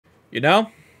You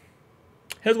know?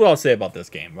 Here's what I'll say about this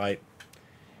game, right?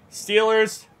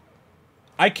 Steelers,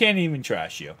 I can't even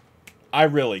trash you. I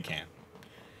really can't.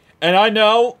 And I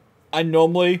know I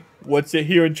normally would sit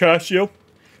here and trash you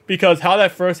because how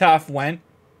that first half went,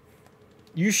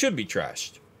 you should be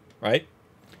trashed, right?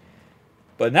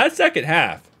 But in that second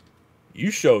half,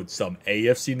 you showed some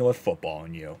AFC North football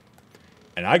in you.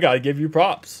 And I got to give you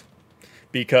props.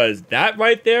 Because that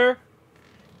right there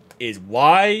is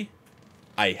why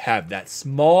I have that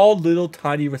small, little,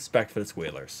 tiny respect for the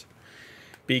Squealers.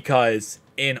 Because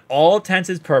in all intents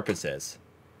and purposes,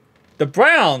 the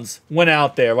Browns went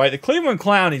out there, right? The Cleveland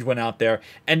Clownies went out there,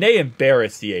 and they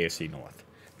embarrassed the AFC North.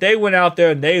 They went out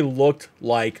there, and they looked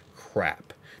like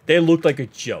crap. They looked like a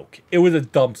joke. It was a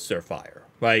dumpster fire,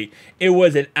 right? It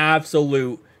was an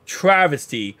absolute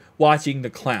travesty watching the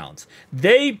Clowns.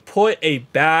 They put a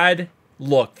bad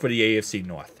look for the AFC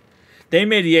North. They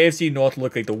made the AFC North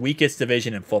look like the weakest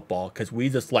division in football because we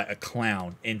just let a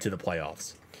clown into the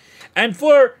playoffs. And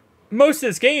for most of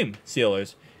this game,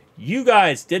 Steelers, you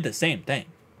guys did the same thing.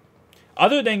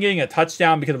 Other than getting a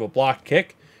touchdown because of a blocked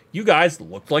kick, you guys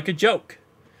looked like a joke.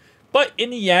 But in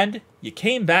the end, you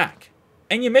came back.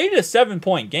 And you made it a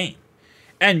 7-point game.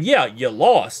 And yeah, you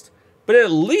lost. But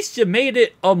at least you made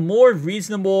it a more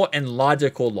reasonable and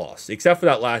logical loss. Except for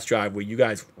that last drive where you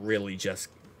guys really just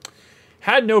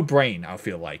had no brain, I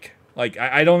feel like. Like,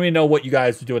 I don't even know what you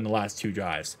guys were doing the last two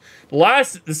drives.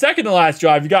 The second to last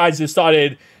drive, you guys just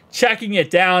started checking it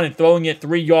down and throwing it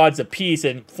 3 yards apiece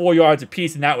and 4 yards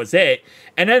apiece, and that was it.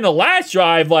 And then the last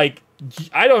drive, like,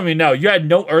 I don't even know. You had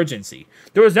no urgency.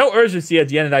 There was no urgency at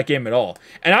the end of that game at all.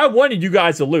 And I wanted you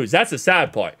guys to lose. That's the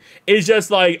sad part. It's just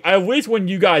like, I at least want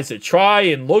you guys to try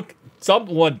and look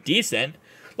somewhat decent.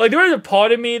 Like, there is a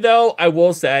part of me, though, I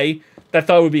will say, that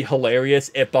thought it would be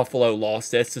hilarious if Buffalo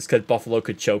lost this just because Buffalo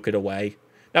could choke it away.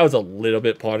 That was a little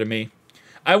bit part of me.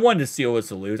 I wanted the Steelers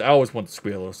to lose. I always want the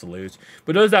Squealers to lose.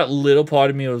 But there was that little part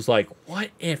of me that was like, what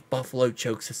if Buffalo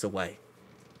chokes this away?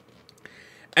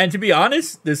 And to be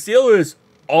honest, the Steelers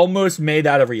almost made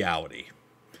that a reality.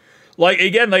 Like,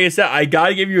 again, like I said, I got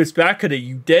to give you respect because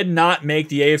you did not make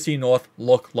the AFC North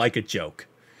look like a joke.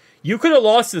 You could have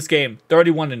lost this game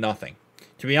 31-0.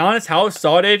 To be honest, how it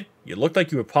started, you looked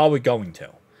like you were probably going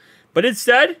to. But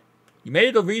instead, you made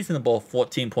it a reasonable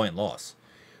 14-point loss.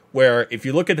 Where if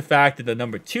you look at the fact that the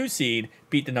number 2 seed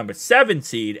beat the number 7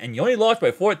 seed and you only lost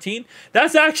by 14,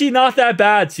 that's actually not that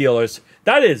bad, Steelers.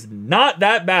 That is not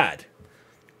that bad.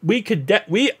 We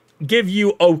give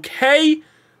you okay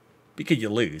because you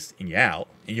lose and you're out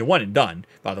and you're 1 and done,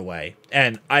 by the way.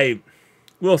 And I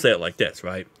will say it like this,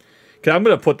 right? Because I'm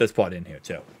going to put this part in here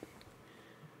too.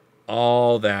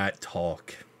 All that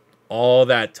talk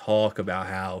about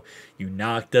how you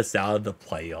knocked us out of the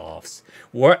playoffs.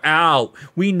 We're out.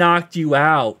 We knocked you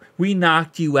out. We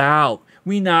knocked you out.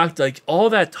 Like, all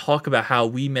that talk about how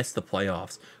we missed the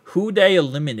playoffs. Who they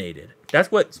eliminated. That's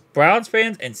what Browns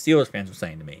fans and Steelers fans were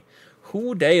saying to me.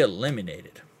 Who they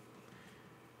eliminated.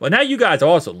 Well, now you guys are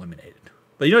also eliminated.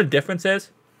 But you know what the difference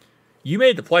is? You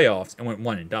made the playoffs and went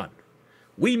 1 and done.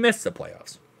 We missed the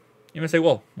playoffs. You're going to say,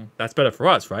 well, that's better for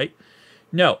us, right?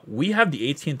 No, we have the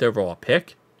 18th overall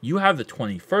pick. You have the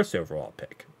 21st overall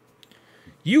pick.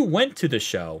 You went to the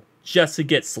show just to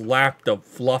get slapped the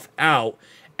fluff out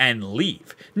and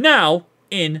leave. Now,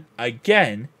 in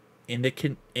the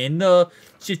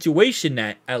situation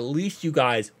that at least you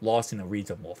guys lost in a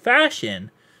reasonable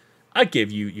fashion, I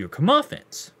give you your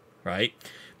comeuppance, right?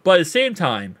 But at the same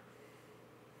time,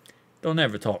 don't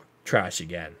ever talk trash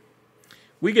again.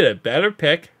 We get a better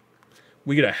pick.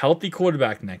 We get a healthy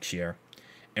quarterback next year.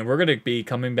 And we're going to be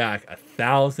coming back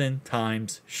 1,000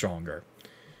 times stronger.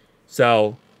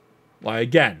 So, well,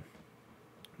 again,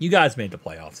 you guys made the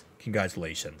playoffs.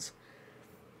 Congratulations.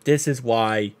 This is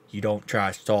why you don't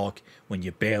trash talk when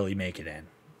you barely make it in.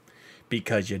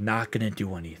 Because you're not going to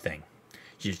do anything.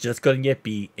 You're just going to get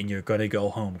beat and you're going to go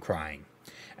home crying.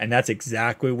 And that's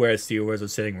exactly where Steelers are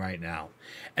sitting right now.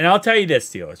 And I'll tell you this,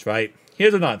 Steelers, right?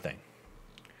 Here's another thing.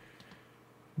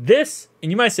 This,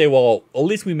 and you might say, well, at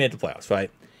least we made the playoffs, right?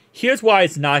 Here's why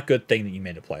it's not a good thing that you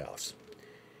made the playoffs.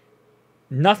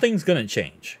 Nothing's going to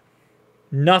change.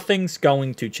 Nothing's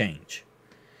going to change.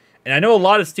 And I know a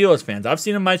lot of Steelers fans, I've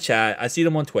seen them in my chat, I see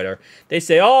them on Twitter, they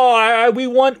say, oh, we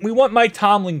want Mike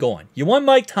Tomlin going. You want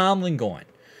Mike Tomlin going.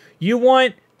 You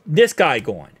want this guy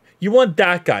going. You want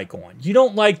that guy going. You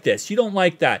don't like this. You don't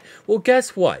like that. Well,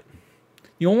 guess what?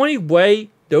 The only way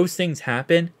those things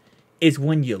happen is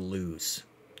when you lose.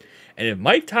 And if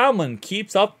Mike Tomlin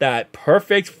keeps up that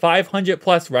perfect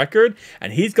 500-plus record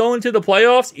and he's going to the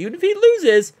playoffs, even if he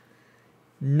loses,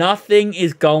 nothing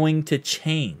is going to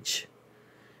change.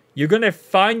 you're going to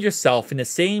find yourself in the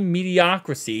same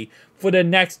mediocrity for the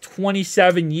next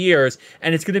 27 years,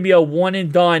 and it's going to be a one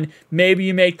and done. Maybe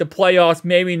you make the playoffs,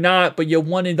 maybe not, but you're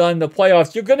one and done in the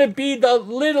playoffs. You're going to be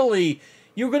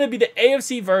you're going to be the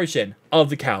AFC version of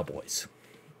the Cowboys.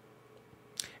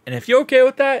 And if you're okay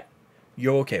with that,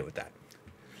 you're okay with that.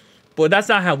 But that's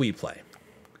not how we play.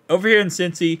 Over here in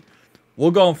Cincy,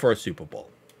 we're going for a Super Bowl.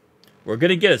 We're going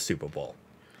to get a Super Bowl.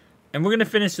 And we're going to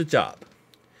finish the job.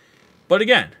 But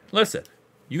again, listen,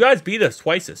 you guys beat us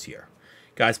twice this year.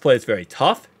 Guys played us very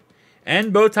tough.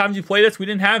 And both times you played us, we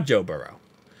didn't have Joe Burrow.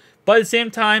 But at the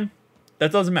same time,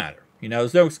 that doesn't matter. You know,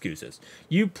 there's no excuses.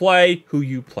 You play who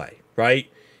you play,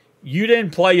 right? You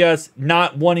didn't play us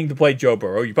not wanting to play Joe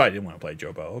Burrow. You probably didn't want to play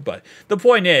Joe Burrow. But the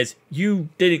point is, you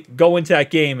didn't go into that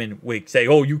game and we say,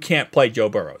 oh, you can't play Joe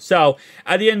Burrow. So,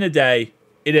 at the end of the day,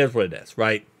 it is what it is,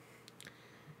 right?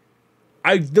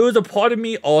 There was a part of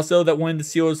me also that wanted the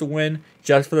Steelers to win,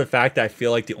 just for the fact that I feel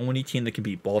like the only team that can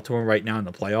beat Baltimore right now in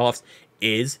the playoffs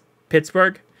is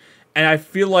Pittsburgh. And I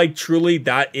feel like truly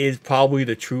that is probably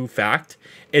the true fact,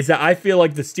 is that I feel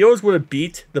like the Steelers would have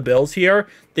beat the Bills here,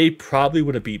 they probably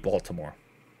would have beat Baltimore.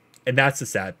 And that's the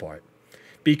sad part.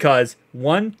 Because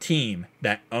one team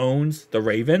that owns the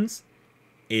Ravens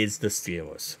is the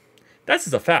Steelers. That's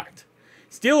just a fact.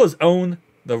 Steelers own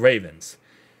the Ravens.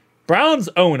 Browns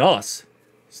own us.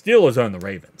 Steelers own the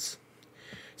Ravens.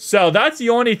 So that's the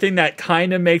only thing that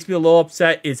kind of makes me a little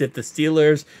upset, is if the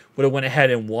Steelers would have went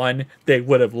ahead and won, they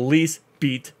would have at least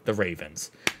beat the Ravens.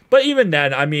 But even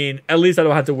then, I mean, at least I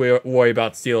don't have to worry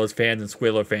about Steelers fans and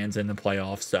Squealer fans in the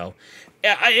playoffs. So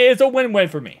it's a win-win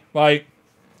for me, right?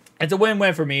 It's a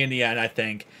win-win for me in the end, I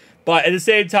think. But at the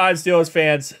same time, Steelers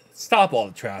fans, stop all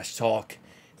the trash talk.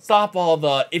 Stop all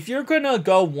the... If you're going to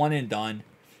go one and done,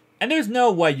 and there's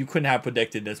no way you couldn't have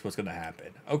predicted this was going to happen,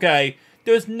 okay?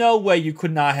 There's no way you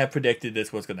could not have predicted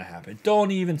this was going to happen.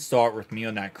 Don't even start with me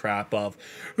on that crap of,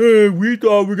 hey, we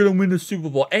thought we were going to win the Super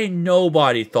Bowl. Ain't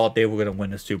nobody thought they were going to win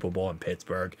the Super Bowl in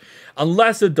Pittsburgh.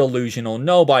 Unless they're delusional,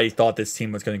 nobody thought this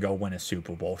team was going to go win a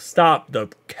Super Bowl. Stop the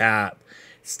cap.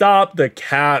 Stop the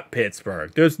cap,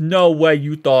 Pittsburgh. There's no way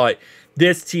you thought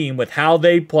this team, with how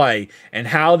they play and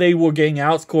how they were getting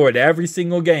outscored every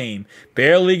single game,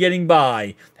 barely getting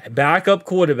by, backup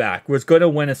quarterback, was going to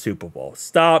win a Super Bowl.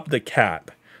 Stop the cap,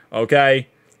 okay?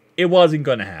 It wasn't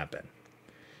going to happen.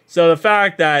 So the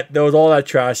fact that there was all that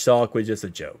trash talk was just a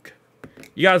joke.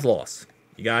 You guys lost.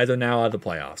 You guys are now out of the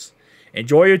playoffs.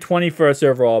 Enjoy your 21st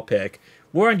overall pick.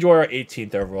 We'll enjoy our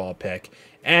 18th overall pick.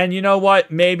 And you know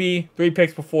what? Maybe 3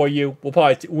 picks before you,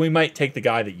 we might take the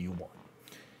guy that you want.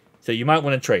 So you might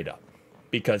want to trade up.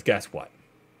 Because guess what?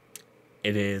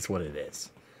 It is what it is.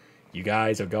 You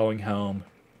guys are going home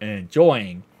and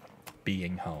enjoying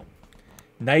being home.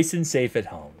 Nice and safe at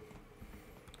home.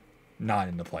 Not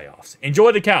in the playoffs.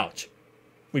 Enjoy the couch.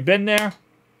 We've been there.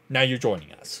 Now you're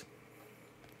joining us.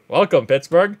 Welcome,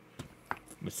 Pittsburgh.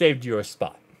 We saved you a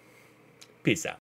spot. Peace out.